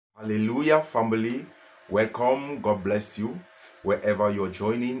Hallelujah, family. Welcome. God bless you. Wherever you're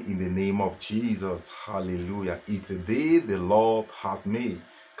joining in the name of Jesus. Hallelujah. It's a day the Lord has made.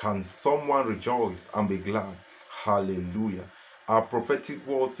 Can someone rejoice and be glad? Hallelujah. Our prophetic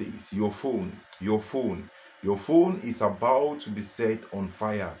word says, your phone is about to be set on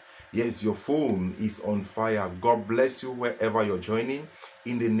fire. Yes, your phone is on fire. God bless you wherever you're joining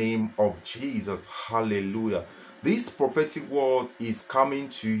in the name of Jesus. Hallelujah. This prophetic word is coming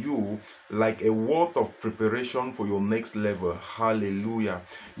to you like a word of preparation for your next level. Hallelujah.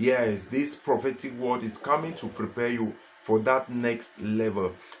 Yes, this prophetic word is coming to prepare you for that next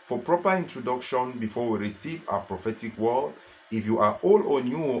level. For proper introduction, before we receive our prophetic word, if you are all or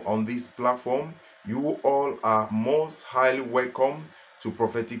new on this platform, you all are most highly welcome to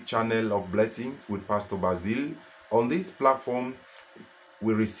Prophetic Channel of Blessings with Pastor Basil. On this platform,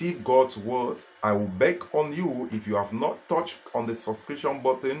 we receive God's word. I will beg on you, if you have not touched on the subscription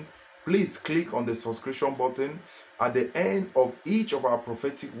button, please click on the subscription button. At the end of each of our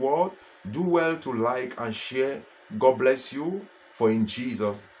prophetic word, do well to like and share. God bless you, for in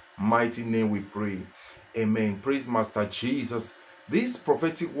Jesus' mighty name we pray. Amen. Praise Master Jesus. This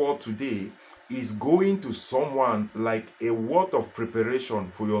prophetic word today is going to someone like a word of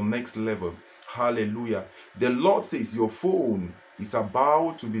preparation for your next level. Hallelujah. The Lord says your phone is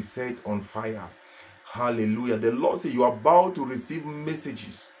about to be set on fire. Hallelujah. The Lord says you are about to receive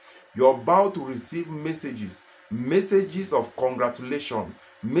messages. You're about to receive messages. Messages of congratulation.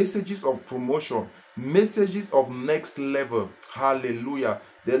 Messages of promotion. Messages of next level. Hallelujah.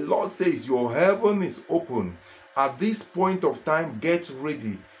 The Lord says your heaven is open. At this point of time, get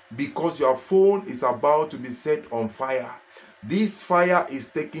ready, because your phone is about to be set on fire. This fire is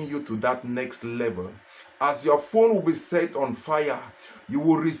taking you to that next level. As your phone will be set on fire, you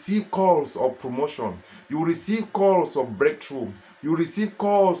will receive calls of promotion. You will receive calls of breakthrough. You will receive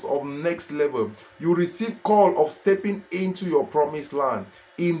calls of next level. You will receive call of stepping into your promised land.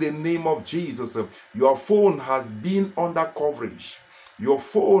 In the name of Jesus, your phone has been under coverage. Your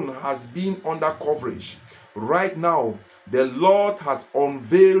phone has been under coverage. Right now, the Lord has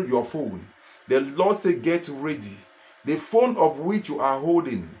unveiled your phone. The Lord said, get ready. The phone of which you are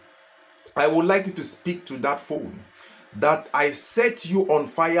holding, I would like you to speak to that phone, that I set you on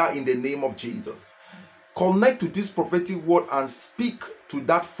fire in the name of Jesus. Connect to this prophetic word and speak to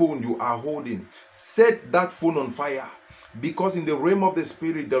that phone you are holding. Set that phone on fire, because in the realm of the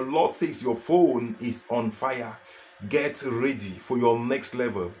spirit, the Lord says your phone is on fire. Get ready for your next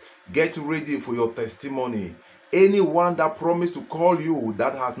level. Get ready for your testimony. Anyone that promised to call you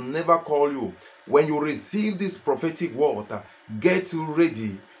that has never called you, when you receive this prophetic word, get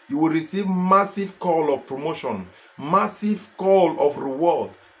ready. You will receive massive call of promotion, massive call of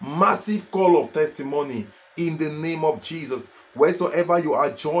reward, massive call of testimony in the name of Jesus. Wheresoever you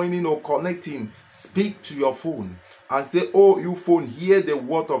are joining or connecting, speak to your phone and say, oh, you phone, hear the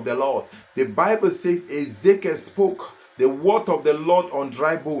word of the Lord. The Bible says Ezekiel spoke the word of the Lord on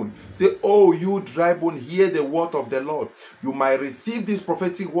dry bone. Say, oh, you dry bone, hear the word of the Lord. You might receive this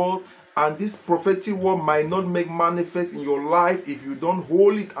prophetic word, and this prophetic word might not make manifest in your life if you don't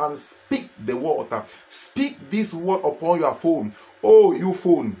hold it and speak the word. Speak this word upon your phone. Oh, you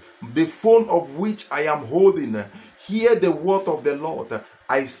phone, the phone of which I am holding, hear the word of the Lord.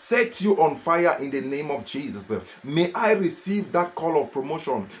 I set you on fire in the name of Jesus. May I receive that call of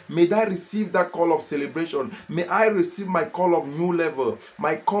promotion. May I receive that call of celebration. May I receive my call of new level,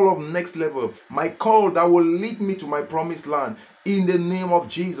 my call of next level, my call that will lead me to my promised land. In the name of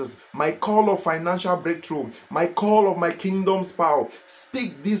Jesus, my call of financial breakthrough, my call of my kingdom's power.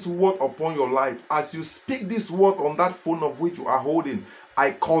 Speak this word upon your life. As you speak this word on that phone of which you are holding,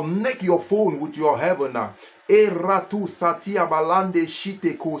 I connect your phone with your heaven now. As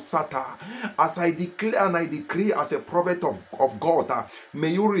I declare and I decree as a prophet of God,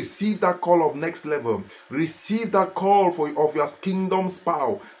 may you receive that call of next level. Receive that call of your kingdom's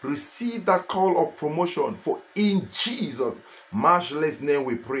power. Receive that call of promotion. For in Jesus' matchless name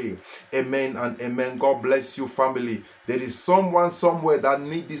we pray. Amen and amen. God bless you, family. There is someone somewhere that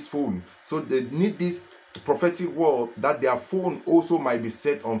need this phone. So they need this prophetic word that their phone also might be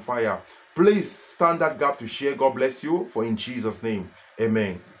set on fire. Please stand that gap to share. God bless you, for in Jesus' name,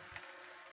 amen.